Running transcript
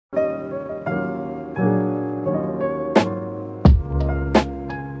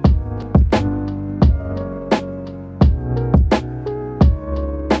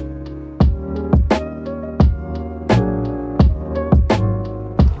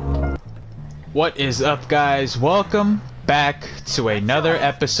What is up, guys? Welcome back to another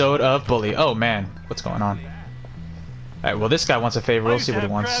episode of Bully. Oh man, what's going on? Alright, well this guy wants a favor. We'll see what he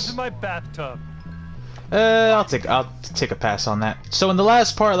wants. In my bathtub. I'll take a pass on that. So in the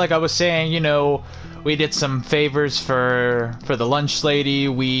last part, like I was saying, you know, we did some favors for the lunch lady.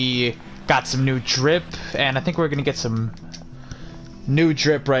 We got some new drip, and I think we're gonna get some new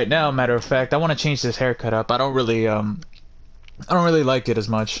drip right now. Matter of fact, I want to change this haircut up. I don't really like it as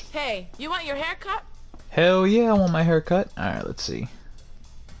much. Hey, you want your haircut? Hell yeah, I want my haircut. Alright, let's see.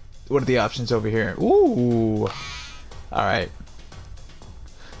 What are the options over here? Ooh. Alright.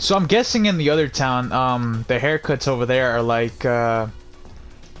 So I'm guessing in the other town, the haircuts over there are like, how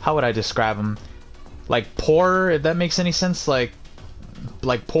would I describe them? Like poor, if that makes any sense. Like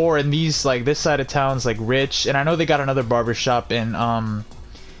poor, and these, like this side of town's like rich. And I know they got another barbershop in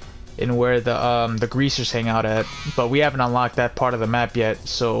where the greasers hang out at, but we haven't unlocked that part of the map yet,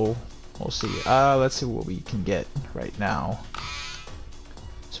 so we'll see. Let's see what we can get right now.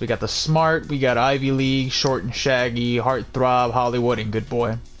 So we got the Smart, we got Ivy League, Short and Shaggy, Heartthrob, Hollywood, and Good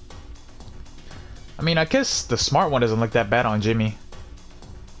Boy. I mean, I guess the Smart one doesn't look that bad on Jimmy.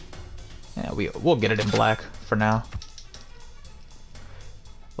 Yeah, we'll get it in black for now.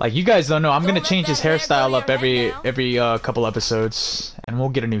 Like, you guys don't know, I'm gonna change his hairstyle up every couple episodes, and we'll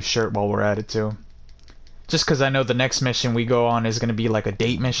get a new shirt while we're at it too. Just because I know the next mission we go on is gonna be like a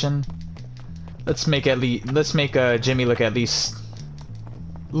date mission. Let's make Jimmy look at least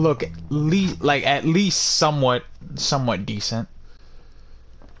somewhat decent.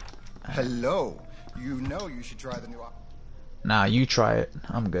 Hello. You know you should try the new. Nah, you try it.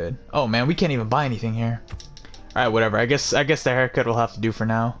 I'm good. Oh man, we can't even buy anything here. Alright, whatever. I guess the haircut will have to do for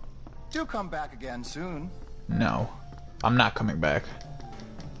now. Do come back again soon. No. I'm not coming back.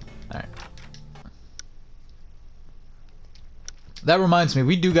 Alright. That reminds me,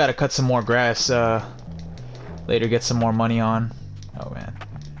 we do gotta cut some more grass, later get some more money on. Oh man.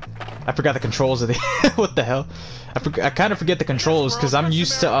 I forgot the controls of the what the hell? I kinda forget the controls because I'm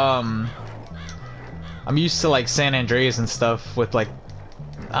used to like San Andreas and stuff with like,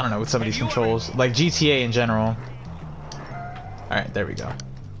 I don't know, with some of these controls, like GTA in general. Alright, there we go.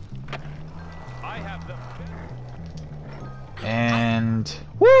 And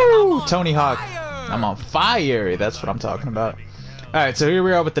woo! Tony Hawk. I'm on fire! That's what I'm talking about. Alright, so here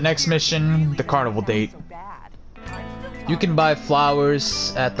we are with the next mission, the carnival date. You can buy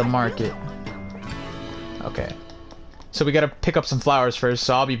flowers at the market. Okay. So we gotta pick up some flowers first,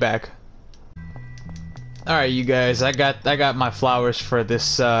 so I'll be back. Alright, you guys, I got my flowers for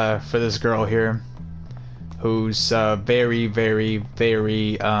this girl here, who's very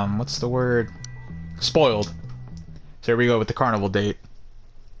what's the word? Spoiled. So here we go with the carnival date.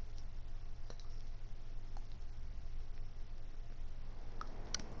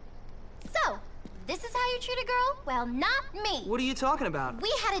 So, this is how you treat a girl? Well, not me. What are you talking about?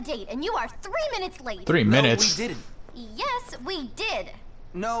 We had a date, and you are 3 minutes late. 3 minutes? No, we didn't. Yes, we did.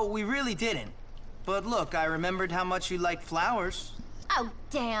 No, we really didn't. But look, I remembered how much you like flowers. Oh,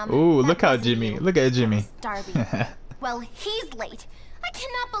 damn. Ooh, That look how wasn't Jimmy. you. Look at Jimmy. Darby. Well, he's late. I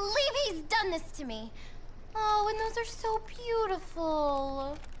cannot believe he's done this to me. Oh, and those are so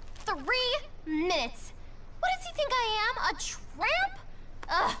beautiful. 3 minutes. What does he think I am? A tramp?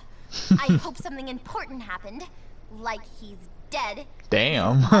 Ugh. I hope something important happened. Like he's dead.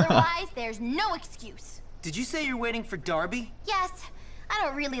 Damn. Otherwise, there's no excuse. Did you say you're waiting for Darby? Yes. I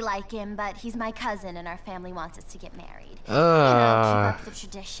don't really like him, but he's my cousin and our family wants us to get married. You know, keep up the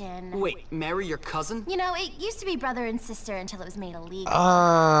tradition. Wait, marry your cousin? You know, it used to be brother and sister until it was made illegal.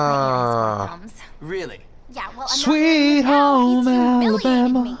 Really? Yeah, well, I'm Sweet not home he's humiliating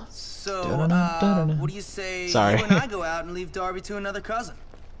Alabama. me. So, what do you say Sorry. you and I go out and leave Darby to another cousin?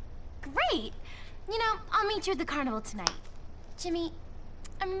 Great. You know, I'll meet you at the carnival tonight. Jimmy,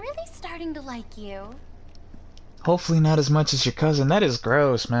 I'm really starting to like you. Hopefully not as much as your cousin. That is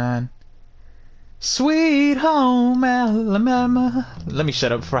gross, man. Sweet home Alabama. Let me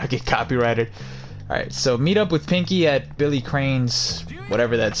shut up before I get copyrighted. Alright, so meet up with Pinky at Billy Crane's,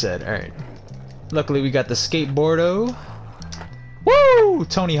 whatever that said. Alright. Luckily we got the skateboardo. Woo!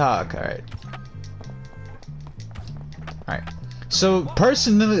 Tony Hawk. Alright. Alright. So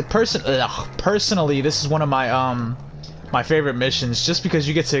personally, this is one of my my favorite missions, just because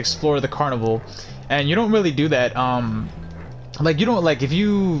you get to explore the carnival. And you don't really do that, like, you don't, like, if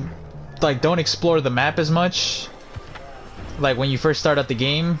you, like, don't explore the map as much, like, when you first start out the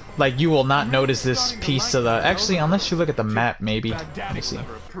game, like, you will not notice this piece of the, actually, unless you look at the map, maybe. Let me see.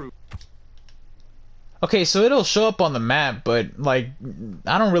 Okay, so it'll show up on the map, but like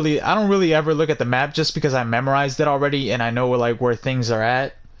I don't really ever look at the map just because I memorized it already and I know like where things are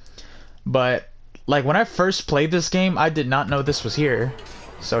at. But like when I first played this game, I did not know this was here.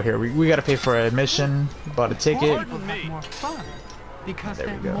 So here we gotta pay for admission. Bought a ticket. Pardon me. More fun because There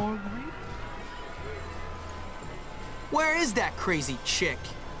we they're go. more real. Where is that crazy chick?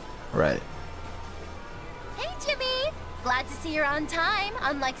 Right. Hey, Jimmy! Glad to see you're on time,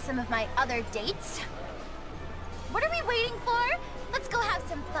 unlike some of my other dates. What are we waiting for? Let's go have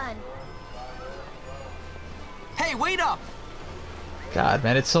some fun. Hey, wait up! God,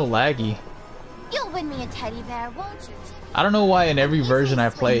 man, it's so laggy. You'll win me a teddy bear, won't you, Jimmy? I don't know why in every version I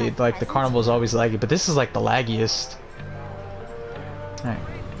played, like the carnival's always laggy, but this is like the laggiest. Alright.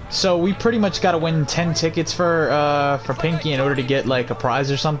 So we pretty much gotta win 10 tickets for Pinky in order to get like a prize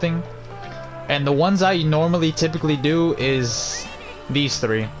or something. And the ones I normally typically do is these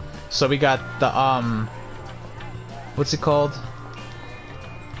three. So we got the what's it called?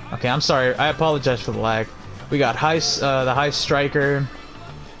 Okay, I'm sorry. I apologize for the lag. We got the high striker,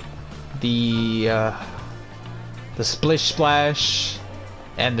 the splish splash,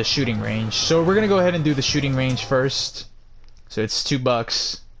 and the shooting range. So we're gonna go ahead and do the shooting range first. So it's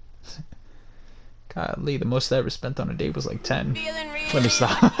 $2. Golly, the most I ever spent on a day was like 10. Let me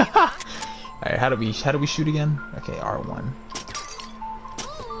stop. Alright, how do we shoot again? Okay, R1.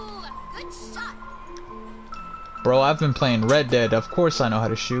 Ooh, good shot. Bro, I've been playing Red Dead. Of course I know how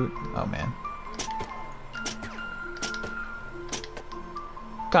to shoot. Oh man.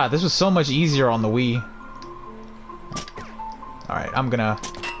 God, this was so much easier on the Wii. Alright,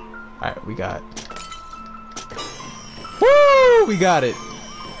 Alright, we got... Woo! We got it!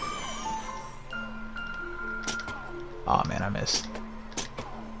 Aw, man, I missed.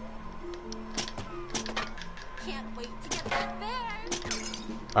 Can't wait to get that bear.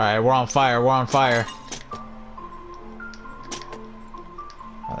 Alright, we're on fire, we're on fire.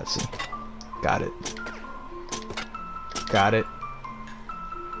 Oh, let's see. Got it. Got it.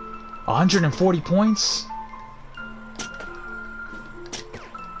 140 points?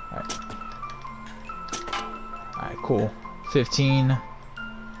 Alright. Alright, cool. 15. You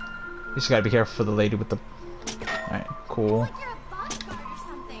just gotta be careful for the lady with the... Alright, cool. Like you're a bodyguard or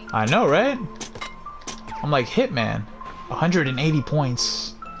something. I know, right? I'm like Hitman. 180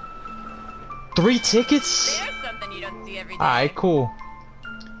 points. 3 tickets? There's something you don't see every day. Alright, cool.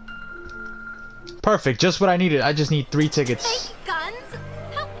 Perfect, just what I needed. I just need 3 tickets. Fake guns?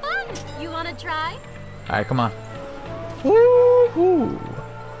 How fun! You wanna try? Alright, come on. Woohoo!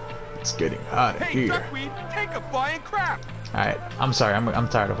 It's getting hot in Hey, here. duckweed, take a flying crap! Alright, I'm sorry. I'm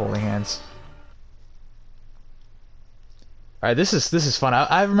tired of holding hands. Alright, this is fun.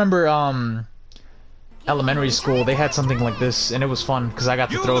 I remember elementary school they had something like this and it was fun because I got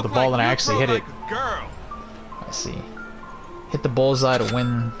to You throw look the ball like and I you actually throw hit it. like a girl. Let's see. Hit the bullseye to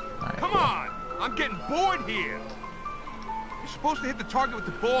win. Alright, Come cool. on, I'm getting bored here. You're supposed to hit the target with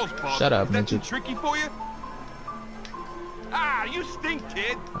the balls, Bob. Shut up, Is that too midget. tricky for you? Ah, you stink,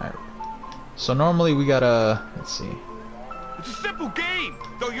 kid. Alright. So normally we gotta... Let's see. It's a simple game,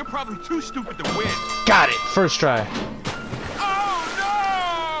 though you're probably too stupid to win. Got it! First try.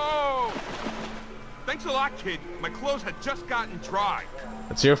 Oh, no! Thanks a lot, kid. My clothes had just gotten dry.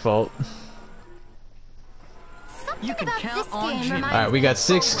 That's your fault. Something You can about count this on game Jimmy. reminds Alright, we me got of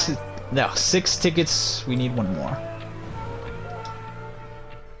 6... bowling. No, 6 tickets. We need 1 more.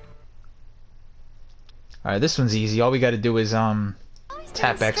 Alright, this one's easy. All we gotta do is, Always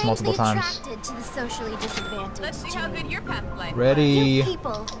tap been X multiple strangely times. attracted to the socially disadvantaged. Let's see how good your path life Ready? You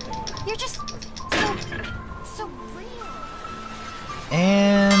people, you're just so real.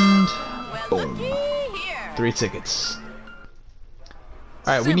 And... Well, Boom. looky here. 3 tickets.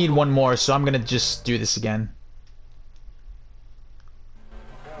 Alright, we need 1 more, so I'm gonna just do this again.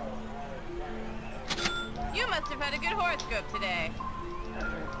 You must have had a good horoscope today.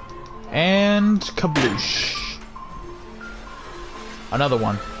 And... Kabloosh. Another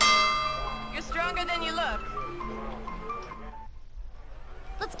one. You're stronger than you look.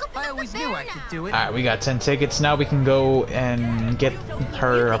 Let's go pick I up always the knew bear I could now. do it. Alright, we got 10 tickets. Now we can go and get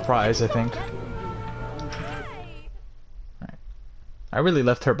her a prize, I think. Alright. I really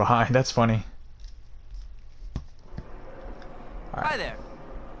left her behind. That's funny. Hi there.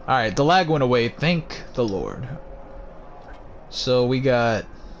 Alright, the lag went away. Thank the Lord. So we got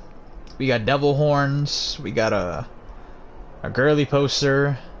devil horns. We got a girly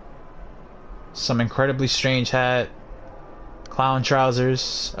poster. Some incredibly strange hat. Clown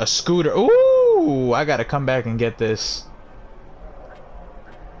trousers. A scooter. Ooh! I gotta come back and get this.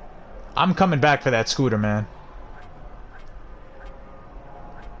 I'm coming back for that scooter, man.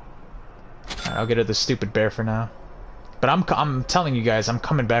 Alright, I'll get her the stupid bear for now. But I'm telling you guys, I'm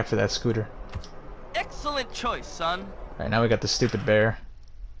coming back for that scooter. Excellent choice, son. Alright, now we got the stupid bear.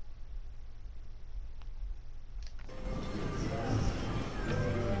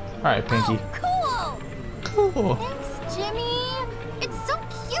 Alright, Pinky. Oh, Cool. cool! Thanks, Jimmy! It's so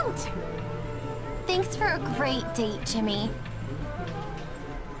cute! Thanks for a great date, Jimmy.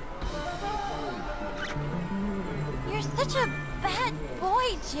 You're such a bad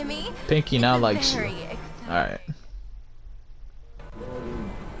boy, Jimmy. Pinky now likes you. Very exciting. Alright.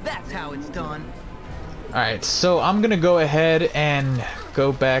 That's how it's done. Alright, so I'm gonna go ahead and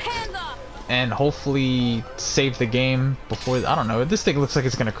go back Hands off! and hopefully save the game before... I don't know, this thing looks like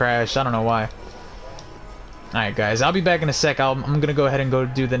it's gonna crash. I don't know why. Alright guys, I'll be back in a sec. I'm gonna go ahead and go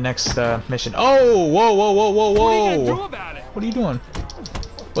do the next mission. Oh! Whoa, whoa, whoa, whoa, What are you gonna do whoa! about it? What are you doing?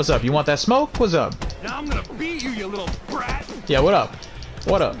 What's up? You want that smoke? What's up? Now I'm gonna beat you, you little brat. Yeah, what up?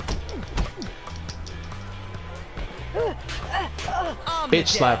 What up? Bitch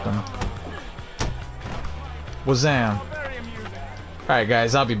slapped him. Wazam. Very amusing. Alright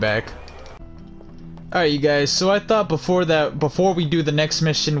guys, I'll be back. Alright you guys, so I thought before we do the next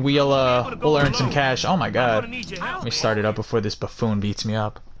mission we'll earn some cash. Oh my I'm gonna god. need your Let help. me start it up before this buffoon beats me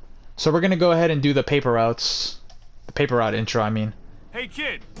up. So we're gonna go ahead and do the paper routes. The paper route intro, I mean. Hey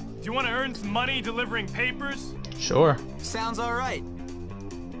kid, do you want to earn some money delivering papers? Sure. Sounds alright.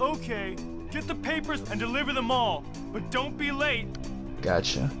 Okay, get the papers and deliver them all, but don't be late.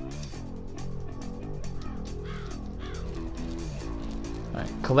 Gotcha. Alright,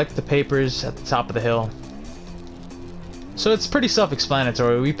 collect the papers at the top of the hill. So it's pretty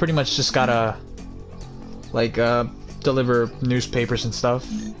self-explanatory. We pretty much just gotta, like, deliver newspapers and stuff.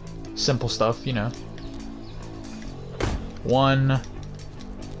 Simple stuff, you know. 1,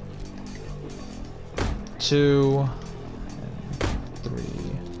 2, and 3.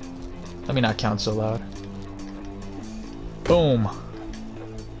 Let me not count so loud. Boom.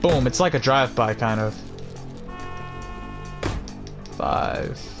 Boom, it's like a drive-by, kind of.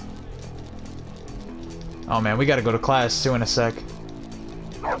 5. Oh man, we gotta go to class too in a sec.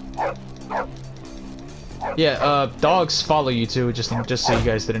 Yeah, dogs follow you too, just so you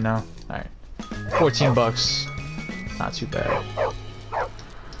guys didn't know. Alright. 14 bucks. Not too bad.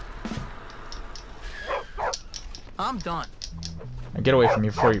 I'm done. Now get away from me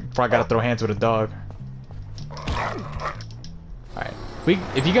before I gotta throw hands with a dog. Alright.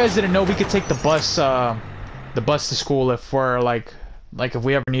 If you guys didn't know, we could take the bus to school if we're like if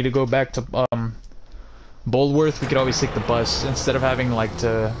we ever need to go back to Boldworth, we could always take the bus instead of having like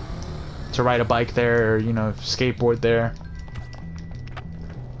to ride a bike there or, you know, skateboard there.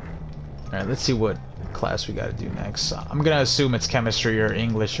 Alright, let's see what class we gotta do next. I'm gonna assume it's chemistry or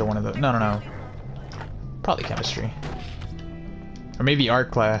English or one of the... No. Probably chemistry. Or maybe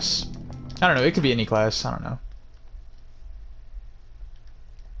art class. I don't know, it could be any class, I don't know.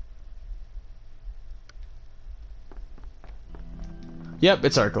 Yep,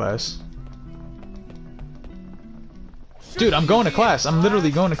 it's art class. Dude, I'm going to class. I'm literally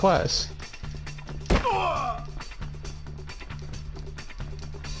going to class.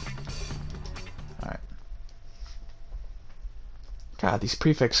 Alright. God, these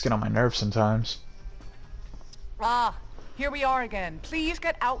prefects get on my nerves sometimes. Ah, here we are again. Please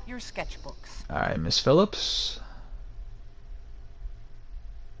get out your sketchbooks. Alright, Miss Phillips.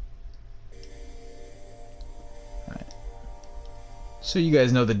 Alright. So you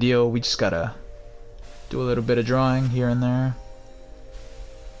guys know the deal. We just gotta do a little bit of drawing here and there.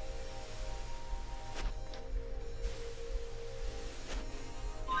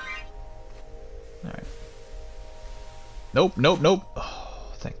 Alright. Nope.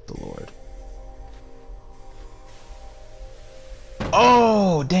 Oh, thank the Lord.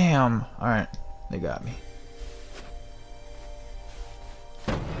 Oh, damn. Alright. They got me.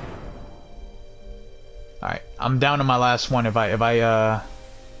 Alright. I'm down to my last one. If I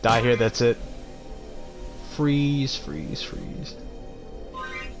die here, that's it. Freeze.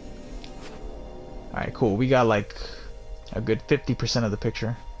 Alright, cool. We got like a good 50% of the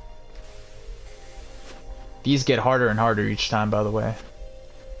picture. These get harder and harder each time, by the way.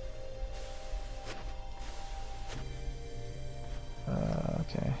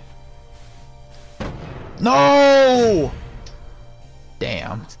 Okay. No!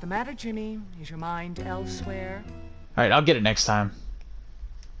 Damn. What's the matter, Jimmy? Is your mind elsewhere? Alright, I'll get it next time.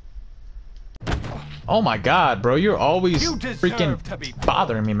 Oh my god, bro, you're always You deserve freaking to be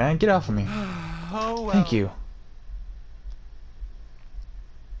bothering me, man. Get off of me. Oh, well. Thank you.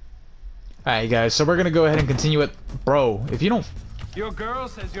 Alright, guys, so we're gonna go ahead and continue it. Bro, if you don't... Your girl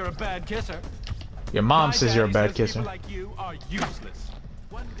says you're a bad kisser. Your mom My says you're a daddy bad says kisser. people like you are useless.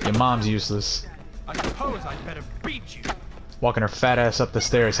 Your mom's useless. I suppose I'd better beat you. Walking her fat ass up the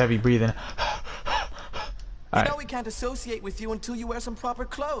stairs, heavy breathing. You know we can't associate with you until you wear some proper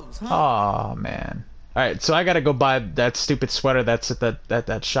clothes, huh? Aw, man. Alright, so I gotta go buy that stupid sweater that's at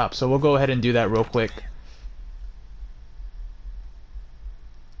that shop. So we'll go ahead and do that real quick.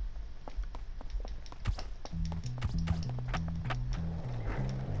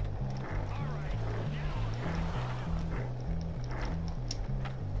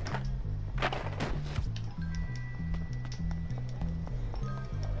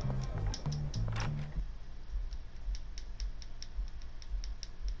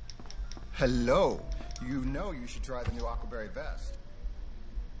 Hello. You know you should try the new Aquaberry vest.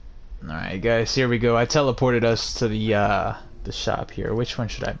 Alright guys, here we go. I teleported us to the shop here. Which one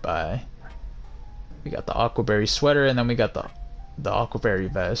should I buy? We got the Aquaberry sweater and then we got the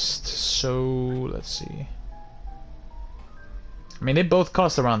Aquaberry vest. So let's see. I mean they both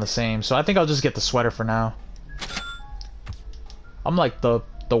cost around the same, so I think I'll just get the sweater for now. I'm like the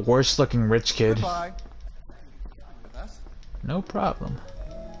worst looking rich kid. Goodbye. No problem.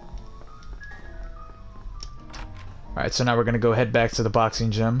 Alright, so now we're gonna go head back to the boxing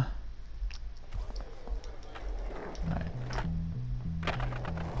gym.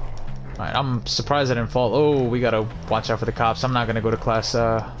 Alright, I'm surprised I didn't fall. Oh, we gotta watch out for the cops. I'm not gonna go to class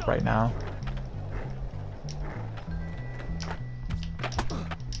right now.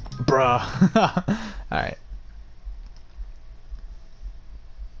 Bruh. Alright.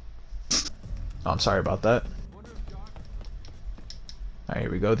 Oh, I'm sorry about that. Alright,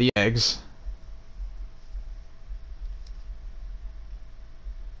 here we go. The eggs.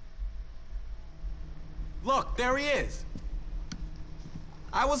 Look, there he is.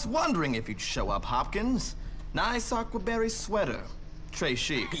 I was wondering if you'd show up, Hopkins. Nice Aquaberry sweater. Très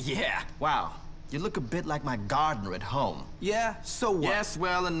chic. Yeah. Wow. You look a bit like my gardener at home. Yeah? So what? Yes,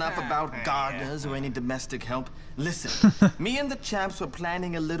 well, enough about gardeners or any domestic help. Listen, me and the chaps were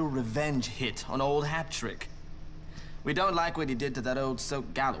planning a little revenge hit on old Hat-Trick. We don't like what he did to that old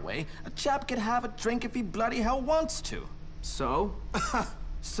soak Galloway. A chap can have a drink if he bloody hell wants to. So?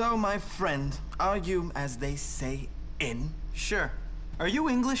 So, my friend, are you, as they say, in? Sure. Are you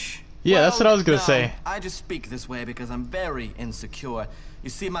English? Yeah, that's what I was gonna no, say. I just speak this way because I'm very insecure.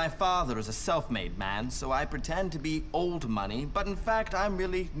 You see, my father is a self-made man, so I pretend to be old money, but in fact, I'm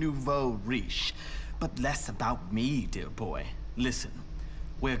really nouveau riche. But less about me, dear boy. Listen,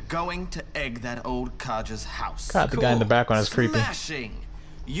 we're going to egg that old codger's house. God, the guy in the background is creepy. Smashing!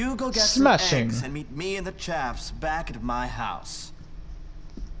 You go get Smashing. some eggs and meet me and the chaps back at my house.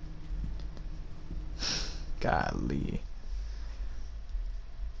 Golly.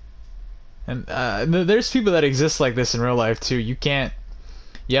 And there's people that exist like this in real life too. You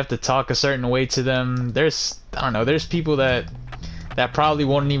have to talk a certain way to them. There's, I don't know, there's people that probably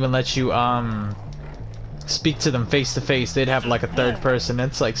won't even let you speak to them face to face. They'd have like a third person.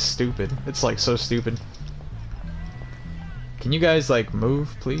 It's like stupid. It's like so stupid. Can you guys like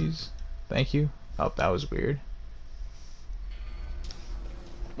move, please? Thank you. Oh, that was weird.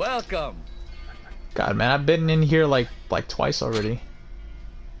 Welcome. God, man, I've been in here like twice already.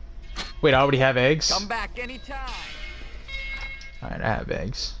 Wait, I already have eggs? Come back anytime. Alright, I have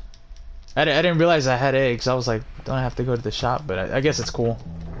eggs. I didn't realize I had eggs. I was like, don't I have to go to the shop? But I guess it's cool.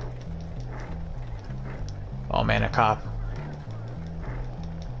 Oh man, a cop.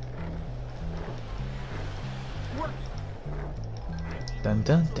 Dun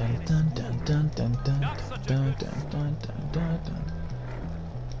dun dun dun dun dun dun dun dun dun dun dun dun.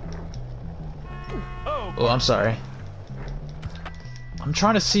 Oh, I'm sorry. I'm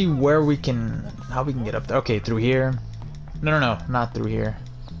trying to see where how we can get up there. Okay, through here. No, not through here.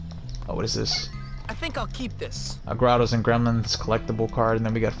 Oh, what is this? I think I'll keep this. A Grottos and Gremlins collectible card, and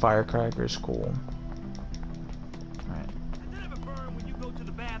then we got firecrackers. Cool. Alright.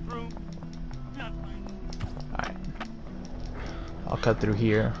 Alright. I'll cut through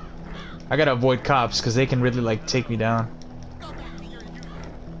here. I gotta avoid cops, because they can really, like, take me down.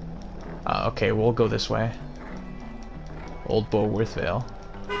 Okay, we'll go this way. Old Bulworth Vale.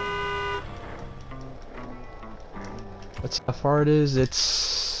 Let's see how far it is.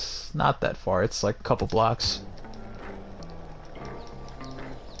 It's not that far. It's like a couple blocks.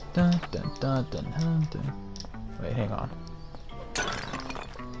 Dun, dun, dun, dun, dun, dun. Wait, hang on.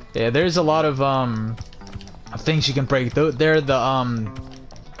 Yeah, there's a lot of things you can break. They're the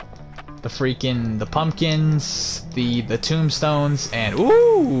freaking pumpkins, the tombstones, and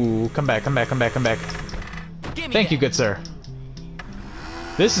ooh, come back. Thank you, good sir.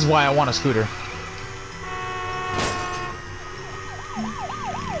 This is why I want a scooter.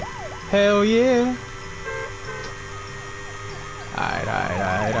 Hell yeah.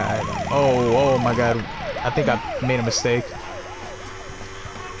 Alright. Oh my god. I think I made a mistake.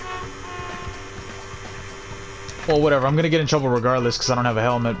 Well, whatever. I'm gonna get in trouble regardless because I don't have a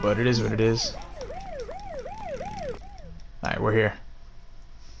helmet, but it is what it is. Alright, we're here.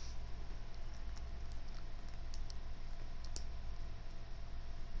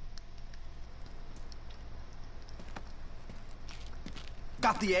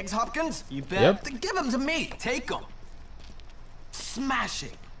 Got the eggs, Hopkins? You bet. Yep. Then give them to me. Take them.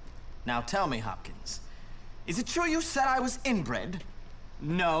 Smashing. Now tell me, Hopkins, is it true you said I was inbred?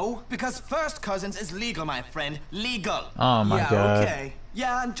 No, because first cousins is legal, my friend. Legal. Oh my God. Yeah, okay.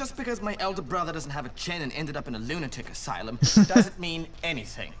 Yeah, and just because my elder brother doesn't have a chin and ended up in a lunatic asylum doesn't mean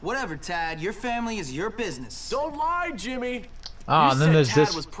anything. Whatever, Tad. Your family is your business. Don't lie, Jimmy. Ah, You and then said there's Tad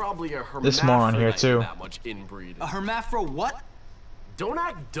this was probably a this moron here hermaphrodite too. with that much inbreeding. A hermaphro what? Don't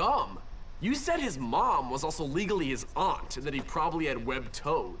act dumb. You said his mom was also legally his aunt, and that he probably had webbed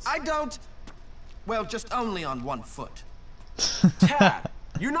toes. I don't... Well, just only on one foot. Tad,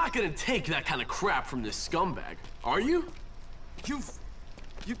 you're not gonna take that kind of crap from this scumbag, are you? You've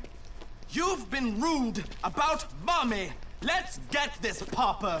been rude about Mommy. Let's get this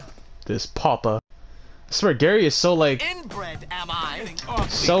pauper. This papa. I swear, Gary is so like Inbred, am I?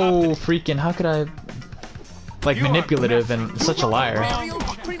 so freaking. How could I like manipulative and such a liar?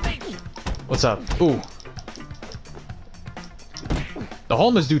 What's up? Ooh. The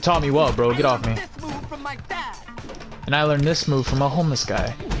homeless dude taught me well, bro. Get off me. And I learned this move from a homeless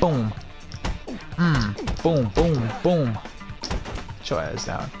guy. Boom. Boom, boom, boom. Show ass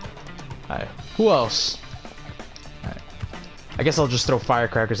down. Alright. Who else? Alright. I guess I'll just throw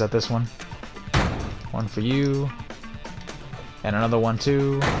firecrackers at this one. One for you. And another one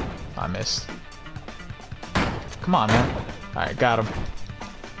too. I missed. Come on, man. Alright, got him.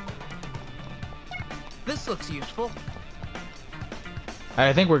 This looks useful.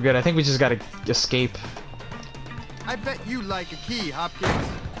 I think we're good. I think we just gotta escape. I bet you like a key, Hopkins.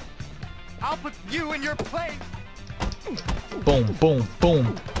 I'll put you in your place. Boom, boom,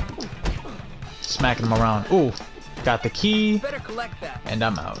 boom. Smacking him around. Ooh. Got the key. Better collect that. And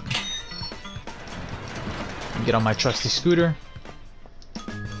I'm out. Get on my trusty scooter.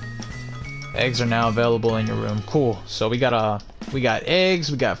 Eggs are now available in your room. Cool. So we got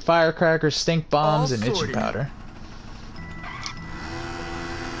eggs, we got firecrackers, stink bombs, and itching powder.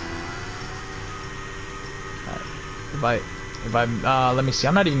 Alright. If I let me see.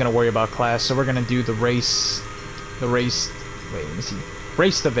 I'm not even gonna worry about class. So we're gonna do the race. Wait, let me see.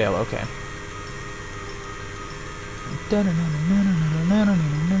 Race the veil. Okay.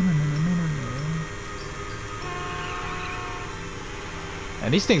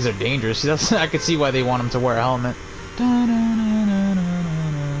 And these things are dangerous. I could see why they want him to wear a helmet. Oh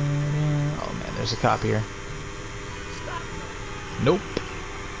man, there's a cop here. Nope.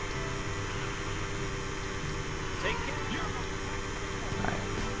 Alright.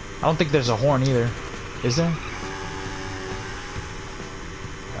 I don't think there's a horn either. Is there?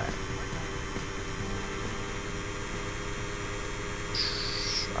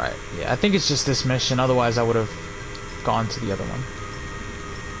 Alright, yeah, I think it's just this mission. Otherwise, I would have gone to the other one.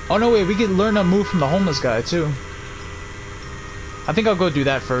 Oh no, wait, we can learn a move from the homeless guy too. I think I'll go do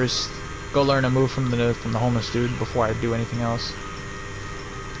that first. Go learn a move from the homeless dude before I do anything else.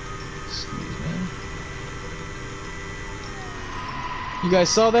 Excuse me. You guys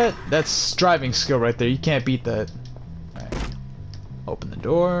saw that? That's driving skill right there. You can't beat that. Alright. Open the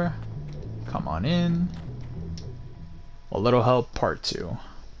door. Come on in. A little help, part 2.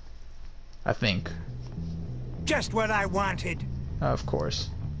 I think. Just what I wanted. Of course.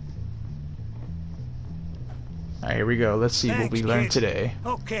 Alright, here we go. Let's see Thanks, what we learned kid. today.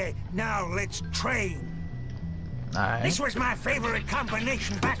 Okay, now let's train. Alright. This was my favorite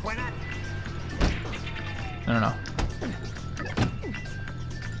combination back when I... No.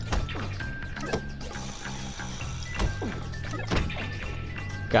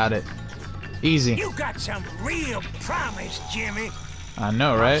 Got it. Easy. You got some real promise, Jimmy. I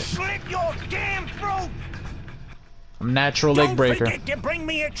know, right? Slit your damn throat! I'm a natural leg breaker. Don't forget to bring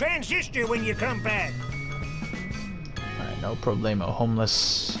me a transistor when you come back. Alright, no problemo.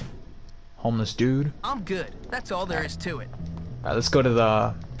 Homeless dude. I'm good. That's all there is to it. Alright, let's go to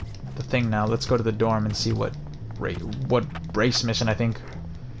the thing now. Let's go to the dorm and see what race mission I think.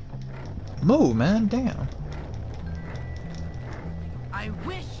 Move, man. Damn. I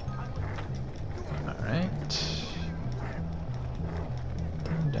wish. Alright.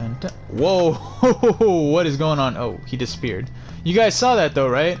 Dun, dun. Whoa! What is going on? Oh, he disappeared. You guys saw that though,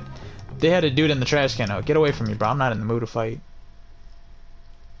 right? They had a dude in the trash can. Oh, get away from me, bro. I'm not in the mood to fight.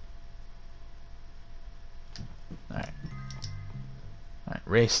 Alright. Alright,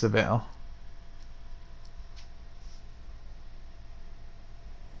 race the veil.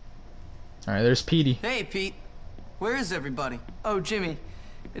 Alright, there's Petey. Hey, Pete. Where is everybody? Oh, Jimmy.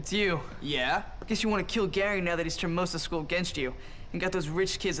 It's you. Yeah? Guess you want to kill Gary now that he's turned most of school against you and got those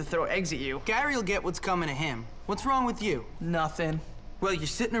rich kids to throw eggs at you. Gary'll get what's coming to him. What's wrong with you? Nothing. Well, you're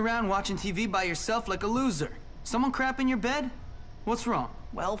sitting around watching TV by yourself like a loser. Someone crap in your bed? What's wrong?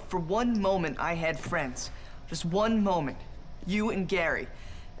 Well, for one moment I had friends. Just one moment. You and Gary.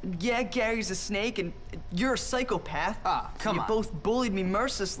 Yeah, Gary's a snake and you're a psychopath. Ah, come on. You both bullied me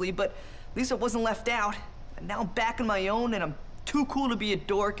mercilessly, but at least I wasn't left out. And now I'm back on my own and I'm too cool to be a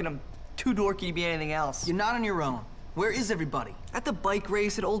dork and I'm too dorky to be anything else. You're not on your own. Where is everybody? At the bike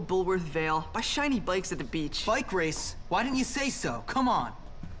race at Old Bulworth Vale, by shiny bikes at the beach. Bike race? Why didn't you say so? Come on.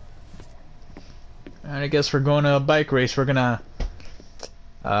 Alright, I guess we're going to a bike race. We're gonna...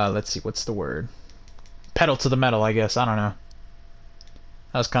 let's see, what's the word? Pedal to the metal, I guess. I don't know.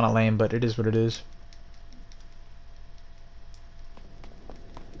 That was kind of lame, but it is what it is.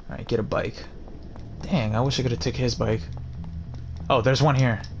 Alright, get a bike. Dang, I wish I could have took his bike. Oh, there's one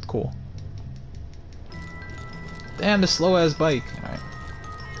here. Cool. Damn, the slow-ass bike. Alright.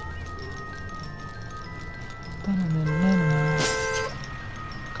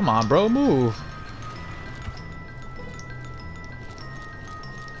 Come on, bro, move.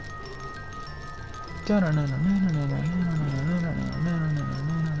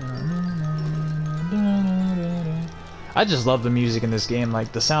 I just love the music in this game.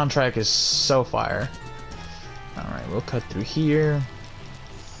 Like, the soundtrack is so fire. Alright, we'll cut through here.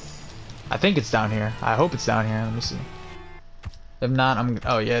 I think it's down here. I hope it's down here. Let me see. If not, I'm...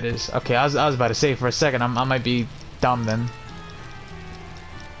 Oh, yeah, it is. Okay, I was about to say for a second. I might be dumb then.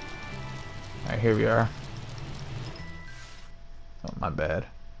 Alright, here we are. Oh, my bad.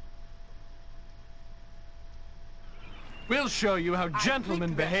 We'll show you how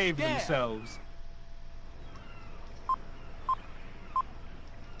gentlemen behave themselves.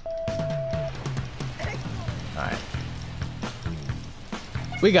 Alright.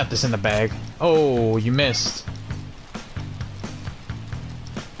 We got this in the bag. Oh, you missed.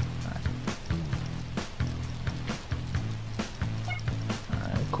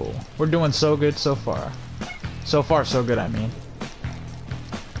 Alright, cool. We're doing so good so far. So far, so good, I mean.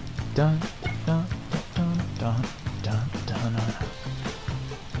 Dun, dun, dun, dun, dun, dun, dun.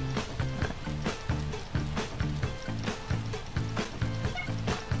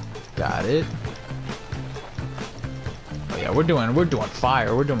 Got it. Oh yeah, we're doing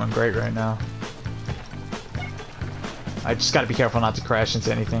fire. We're doing great right now. I just gotta be careful not to crash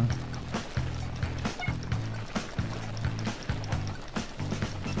into anything.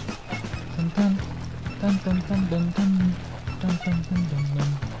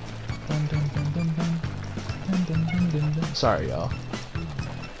 Sorry, y'all.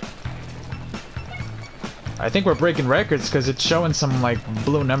 I think we're breaking records because it's showing some like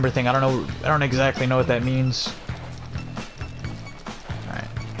blue number thing. I don't exactly know what that means. Alright.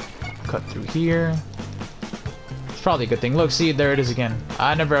 Cut through here. It's probably a good thing. Look, see, there it is again.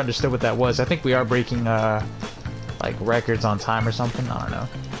 I never understood what that was. I think we are breaking like records on time or something. I don't know.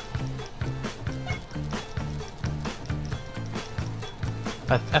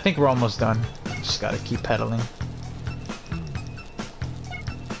 I think we're almost done. Just gotta keep pedaling.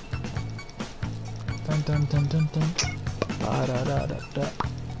 Dun dun dun dun dun. Da da da da da.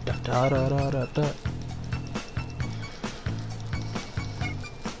 Da da da da da.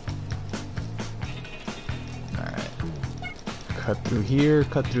 Alright. Cut through here,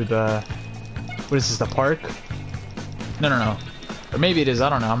 cut through the... What is this, the park? No, no, no. Or maybe it is, I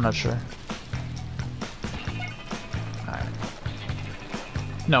don't know, I'm not sure. Alright.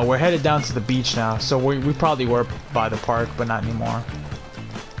 No, we're headed down to the beach now, so we probably were by the park, but not anymore.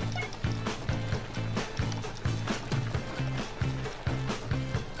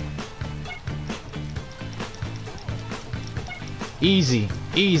 Easy,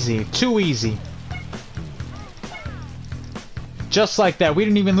 easy, too easy. Just like that, we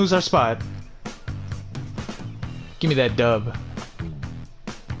didn't even lose our spot. Give me that dub.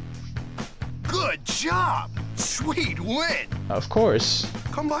 Good job! Sweet win! Of course.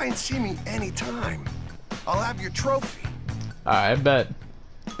 Come by and see me anytime. I'll have your trophy. Alright, I bet.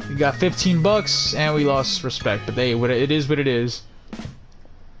 We got 15 bucks and we lost respect, but hey, it is what it is.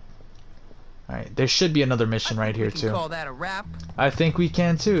 Alright, there should be another mission right here too. Call that a wrap? I think we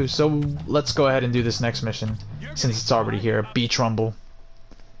can too, so let's go ahead and do this next mission, since it's already here, Beach Rumble.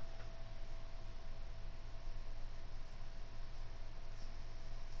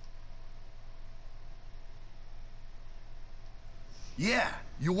 Yeah,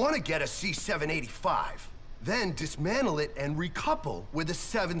 you want to get a C785, then dismantle it and recouple with a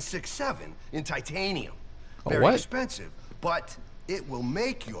 767 in titanium. Very what? expensive, but it will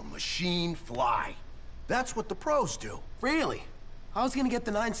make your machine fly. That's what the pros do. Really? I was gonna get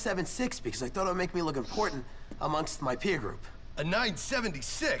the 976 because I thought it would make me look important amongst my peer group. A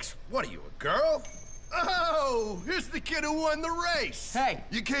 976? What are you, a girl? Oh, here's the kid who won the race. Hey.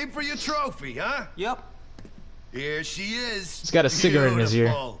 You came for your trophy, huh? Yep. Here she is. He's got a cigarette in his ear.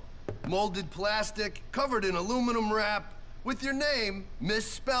 Beautiful. Molded plastic, covered in aluminum wrap, with your name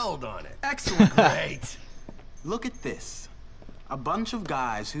misspelled on it. Excellent. Great. Look at this. A bunch of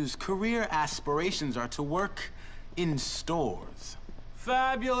guys whose career aspirations are to work in stores.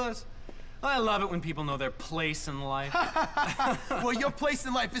 Fabulous. I love it when people know their place in life. Well, your place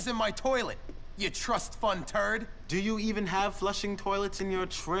in life is in my toilet, you trust fund turd. Do you even have flushing toilets in your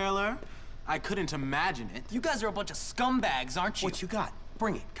trailer? I couldn't imagine it. You guys are a bunch of scumbags, aren't you? What you got?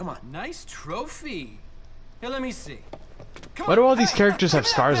 Bring it, come on. Nice trophy. Here, let me see. Why do all these characters have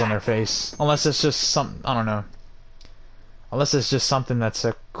scars on their face? Unless it's just some, I don't know. Unless it's just something that's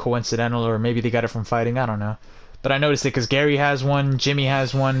a coincidental, or maybe they got it from fighting. I don't know. But I noticed it because Gary has one, Jimmy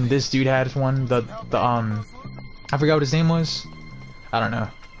has one, this dude has one. I forgot what his name was. I don't know.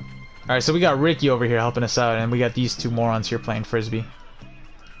 All right, so we got Ricky over here helping us out, and we got these two morons here playing frisbee.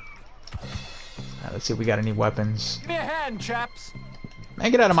 All right, let's see if we got any weapons. Give me a hand, chaps.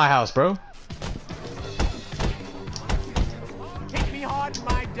 Man, get out of my house, bro. Hit me hard in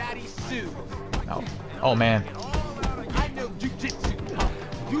my daddy's suit. Oh, oh man. I know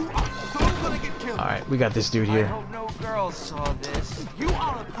jujitsu. You are so gonna get killed. All right, we got this dude here. I hope no girls saw this. You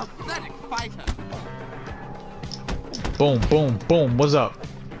are a pathetic fighter. Boom, boom, boom. What's up?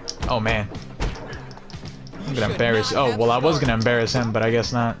 Oh man. I'm gonna embarrass. Oh well, I was gonna embarrass him, but I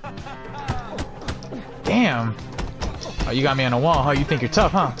guess not. Damn. Oh, you got me on a wall, huh? You think you're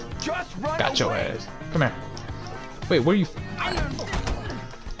tough, huh? Got your ass. Come here. Wait, where are you?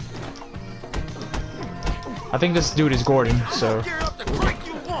 I think this dude is Gordon, so.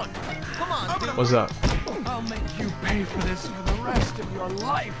 What's up? I'll make you pay for this for the rest of your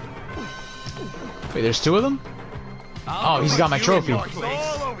life. Wait, there's two of them? Oh, he's got my trophy.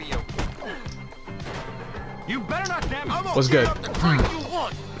 You better not damage. What's good?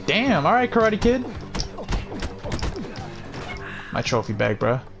 Damn, alright, Karate Kid. My trophy bag,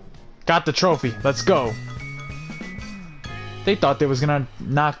 bruh. Got the trophy. Let's go. They thought they was gonna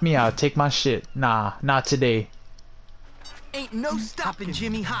knock me out, take my shit. Nah, not today. Ain't no stopping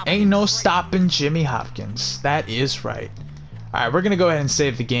Jimmy Hopkins. Ain't no stopping Jimmy Hopkins. That is right. Alright, we're gonna go ahead and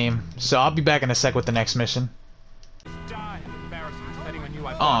save the game. So I'll be back in a sec with the next mission.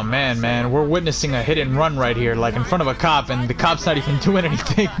 Oh man, we're witnessing a hit and run right here, like in front of a cop, and the cop's not even doing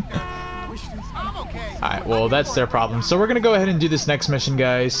anything. Alright, well that's their problem. So we're gonna go ahead and do this next mission,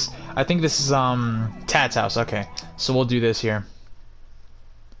 guys. I think this is Tad's house. Okay, so we'll do this here.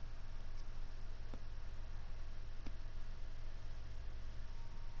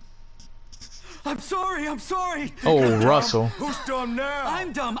 I'm sorry. Oh, Russell. Who's dumb now?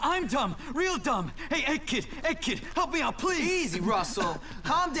 I'm dumb, real dumb. Hey, kid, help me out, please. Easy, Russell.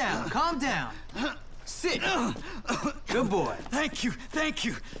 Calm down. Sit. Good boy. Thank you.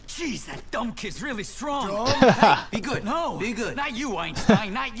 Jeez, that dumb kid's really strong. Hey, be good. No, be good. Not you,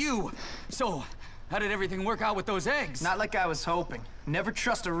 Einstein, not you. So, how did everything work out with those eggs? Not like I was hoping. Never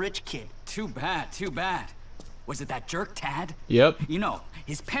trust a rich kid. Too bad. Was it that jerk, Tad? Yep. You know,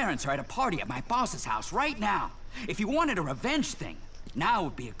 his parents are at a party at my boss's house right now. If you wanted a revenge thing, now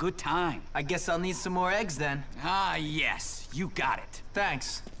would be a good time. I guess I'll need some more eggs then. Ah, yes. You got it.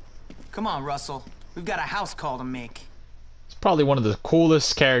 Thanks. Come on, Russell. We've got a house call to make. He's probably one of the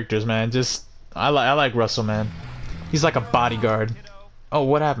coolest characters, man. I like Russell, man. He's like a bodyguard. Oh,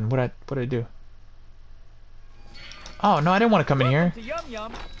 what happened? What did I do? Oh no, I didn't want to come in here.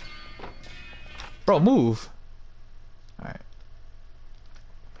 Bro, move.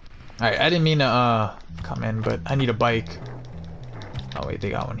 Alright, I didn't mean to come in, but I need a bike. Oh wait,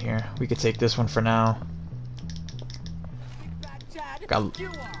 they got one here. We could take this one for now. Oh,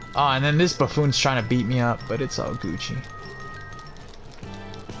 and then this buffoon's trying to beat me up, but it's all Gucci.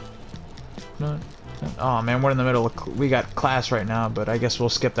 No. Oh man, we're in the middle of we got class right now, but I guess we'll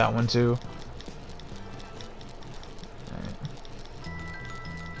skip that one too.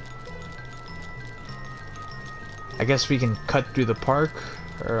 I guess we can cut through the park,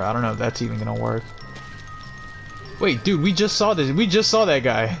 or I don't know if that's even gonna work. Wait, dude, we just saw this. We just saw that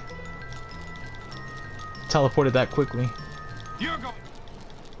guy. Teleported that quickly.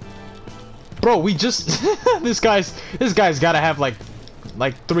 Bro, we just this guy's gotta have like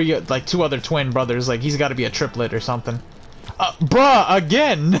two other twin brothers. Like he's gotta be a triplet or something. Bruh,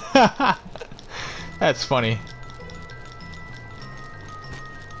 again. That's funny.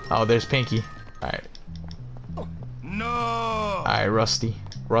 Oh, there's Pinky. All right. No. All right,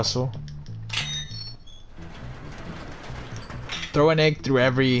 Russell. Throw an egg through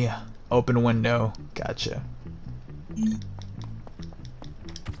every open window. Gotcha.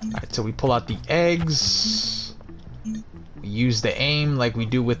 Alright, so we pull out the eggs. We use the aim like we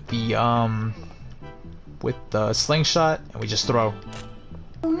do with the slingshot, and we just throw.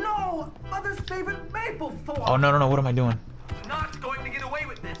 Oh no! Mother's favorite maple thorn! Oh no, what am I doing? Not going to get away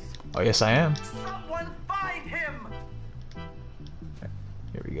with this! Oh yes I am. Someone find him!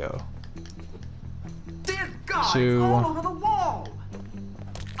 Here we go. Dear God, Two. all over the wall!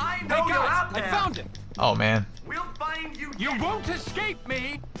 I know you're out there! I found him! Oh man. We'll find you. You won't escape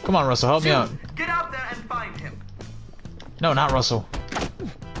me! Come on, Russell, help me out. Get out there and find him. No, not Russell.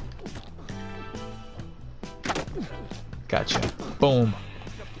 Gotcha. Boom.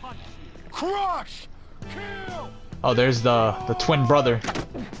 Crush! Kill! Oh, there's the twin brother.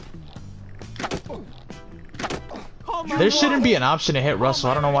 There shouldn't be an option to hit Russell.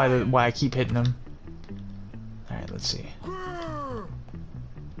 I don't know why I keep hitting him. All right, let's see.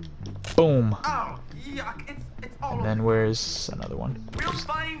 Boom. Oh, yuck. It's all And then where's another one? We'll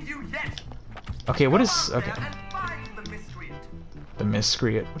find you yet. Okay, what is okay? And find the miscreant. The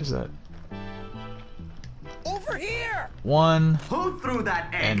miscreant. What is that? Over here. One. Who threw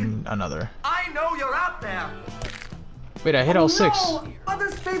that egg? And another. I know you're out there. Wait, I hit all six. No,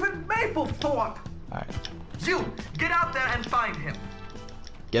 Mother's favorite maple thorn. Alright. You get out there and find him.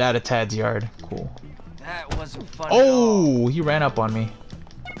 Get out of Tad's yard. Cool. That wasn't fun Oh, he ran up on me.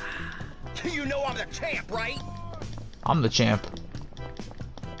 You know I'm the champ, right? I'm the champ.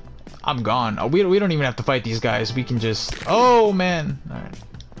 I'm gone. Oh, we don't even have to fight these guys. We can just. Oh man. All right.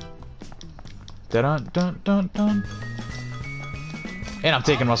 Dun dun dun dun. And I'm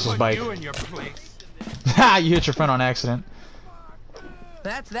taking Russell's bike. Ha! You hit your friend on accident.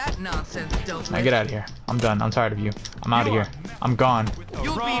 That's that nonsense, dope. Now get out of here. I'm done. I'm tired of you. I'm out of here. I'm gone.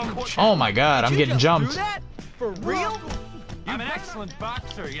 Oh my god, I'm getting jumped. For real? I'm an excellent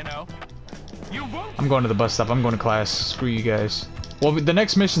boxer, you know. You won't. I'm going to the bus stop. I'm going to class. Screw you guys. Well, the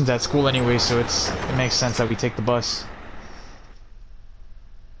next mission's at school anyway, so it makes sense that we take the bus.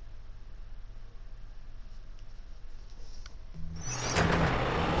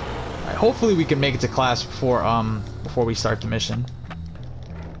 Alright, hopefully we can make it to class before we start the mission.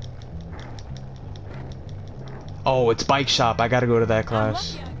 Oh, it's bike shop. I gotta go to that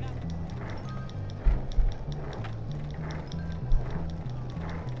class.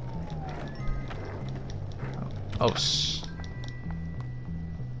 Oh,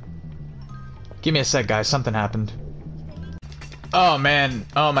 give me a sec, guys. Something happened. Oh, man.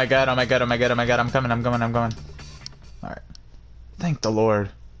 Oh, my God. Oh, my God. Oh, my God. Oh, my God. I'm coming. Alright. Thank the Lord.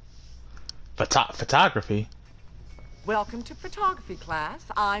 Photography? Welcome to photography class.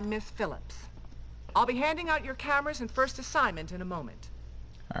 I'm Miss Phillips. I'll be handing out your cameras and first assignment in a moment.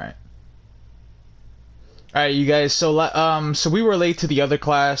 Alright. Alright, you guys. So we were late to the other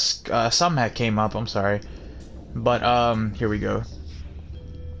class. Some had came up. I'm sorry. But, here we go.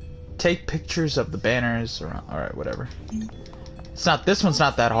 Take pictures of the banners around. Alright, whatever. This one's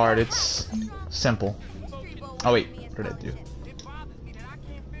not that hard. It's simple. Oh, wait. What did I do?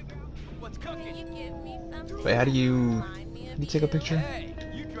 Wait, how do you take a picture?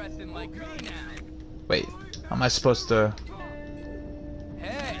 Wait, how am I supposed to?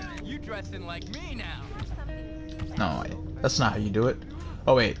 Hey, you dressing like me now. No, wait, that's not how you do it.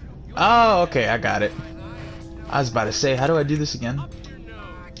 Oh wait. Oh, okay, I got it. I was about to say, how do I do this again?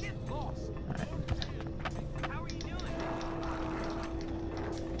 Alright.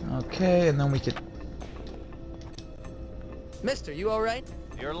 Okay, and then we could. Mister, you alright?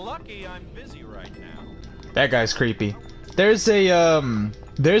 You're lucky I'm busy right now. That guy's creepy. There's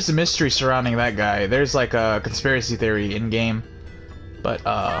a mystery surrounding that guy. There's like a conspiracy theory in game, but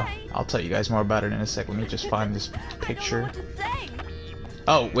I'll tell you guys more about it in a sec. Let me just find this picture.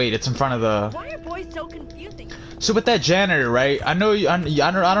 Oh wait, it's in front of the. Why are boys so confusing? So with that janitor, right? I know. I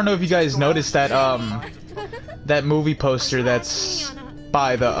don't know if you guys noticed that that movie poster that's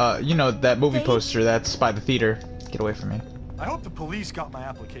by the you know, that movie poster that's by the theater. Get away from me. I hope the police got my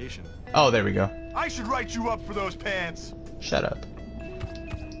application. Oh, there we go. I should write you up for those pants. Shut up.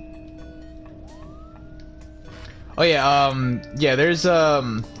 Oh yeah, yeah, there's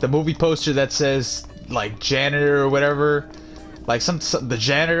the movie poster that says like janitor or whatever, like the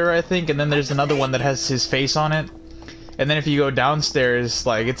janitor, I think, and then there's another one that has his face on it. And then if you go downstairs,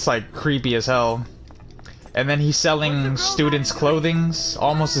 like it's like creepy as hell. And then he's selling students' clothings,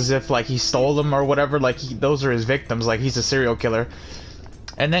 almost as if like he stole them or whatever, like those are his victims, like he's a serial killer.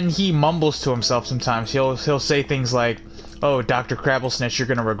 And then he mumbles to himself sometimes. He'll say things like, "Oh, Dr. Crabblesnitch, you're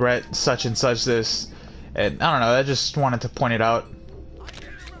gonna regret such and such this." And I don't know, I just wanted to point it out.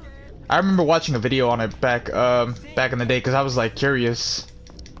 I remember watching a video on it back in the day because I was like curious.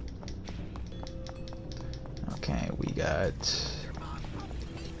 Okay, we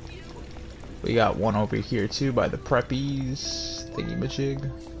got one over here too by the Preppies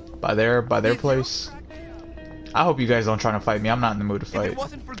thingy-majig. By their place. I hope you guys don't try to fight me. I'm not in the mood to fight. If it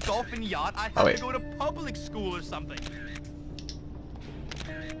wasn't for golf and yacht, I'd have to go to public school or something.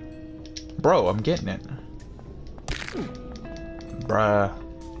 Bro, I'm getting it. Bruh.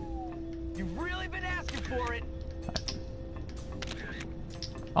 You've really been asking for it.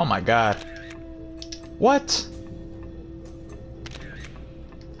 Oh my god. What?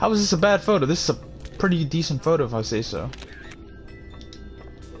 How is this a bad photo? This is a pretty decent photo if I say so.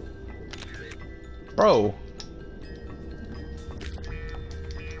 Bro.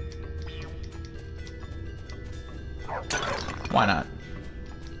 Why not?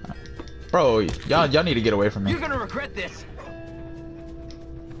 Bro, y'all need to get away from me. You're gonna regret this.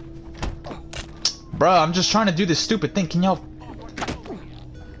 Bro, I'm just trying to do this stupid thing. Can y'all...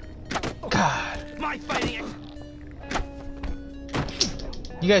 God. My fighting it.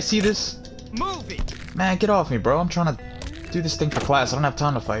 You guys see this? Move it. Man, get off me, bro. I'm trying to do this thing for class. I don't have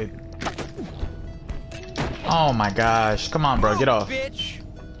time to fight. Oh my gosh. Come on, bro. Get off. Bitch.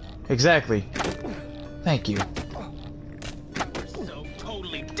 Exactly. Thank you. You're so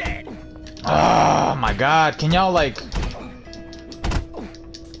totally dead. Oh my god. Can y'all like...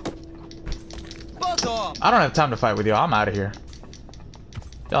 Buzz off. I don't have time to fight with y'all. I'm out of here.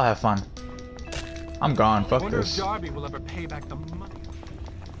 Y'all have fun. I'm gone. Fuck Wonder this. if Darby will ever pay back the money.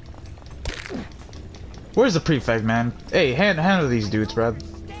 Where's the prefect, man? Hey, handle these dudes, bro.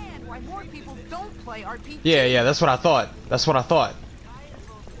 Why more people don't play RPG. Yeah, that's what I thought. That's what I thought.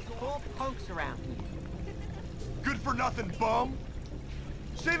 Full punks around. Good for nothing, bum.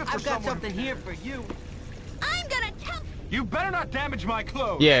 Save it for I've got someone. something here for you. I'm gonna tell. You better not damage my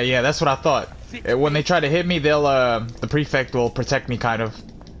clothes. Yeah, that's what I thought. When they try to hit me, they'll the prefect will protect me, kind of.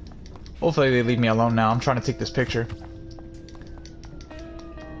 Hopefully they leave me alone now. I'm trying to take this picture.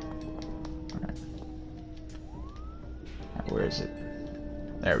 Alright. Where is it?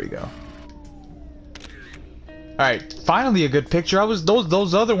 There we go. Alright, finally a good picture.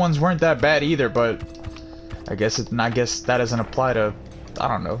 Those other ones weren't that bad either, but I guess that doesn't apply to, I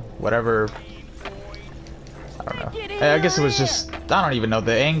don't know, whatever. I don't know. I guess it was just, I don't even know,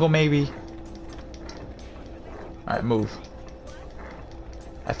 the angle maybe. Alright, move.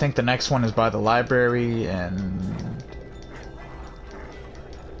 I think the next one is by the library and...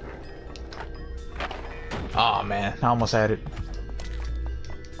 Oh man, I almost had it.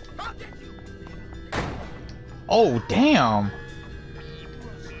 Oh damn!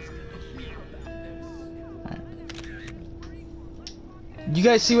 Right. You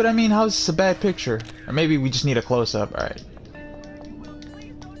guys see what I mean? How is this a bad picture? Or maybe we just need a close-up. Alright.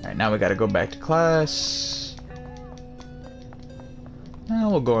 Alright, now we gotta go back to class.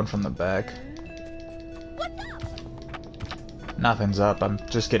 We'll go in from the back. Nothing's up. I'm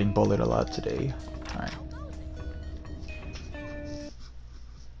just getting bullied a lot today. Alright.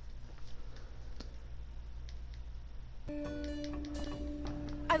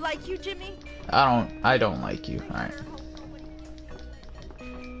 I like you, Jimmy. I don't like you. Alright.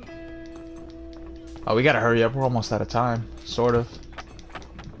 Oh, we gotta hurry up. We're almost out of time. Sort of.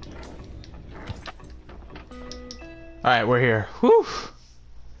 Alright, we're here. Whew!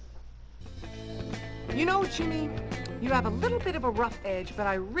 You know, Jimmy, you have a little bit of a rough edge, but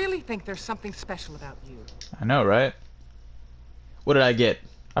I really think there's something special about you. I know, right? What did I get?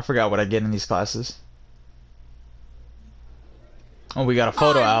 I forgot what I get in these classes. Oh, we got a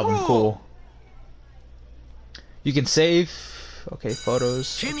photo album. Cool. You can save. Okay,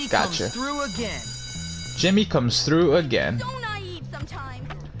 photos. Jimmy Gotcha. comes through again. Jimmy comes through again. So naive sometimes.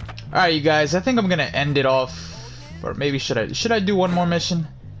 Alright, you guys. I think I'm gonna end it off. Or maybe should I do one more mission?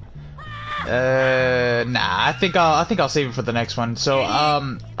 Nah. I think I'll save it for the next one. So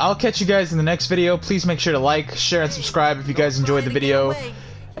I'll catch you guys in the next video. Please make sure to like, share, and subscribe if you guys enjoyed the video.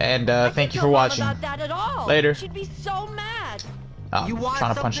 And thank you for watching. About that at all. Later. She'd be so mad. Oh, I'm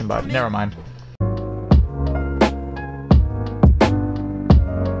trying to punch somebody. Never mind.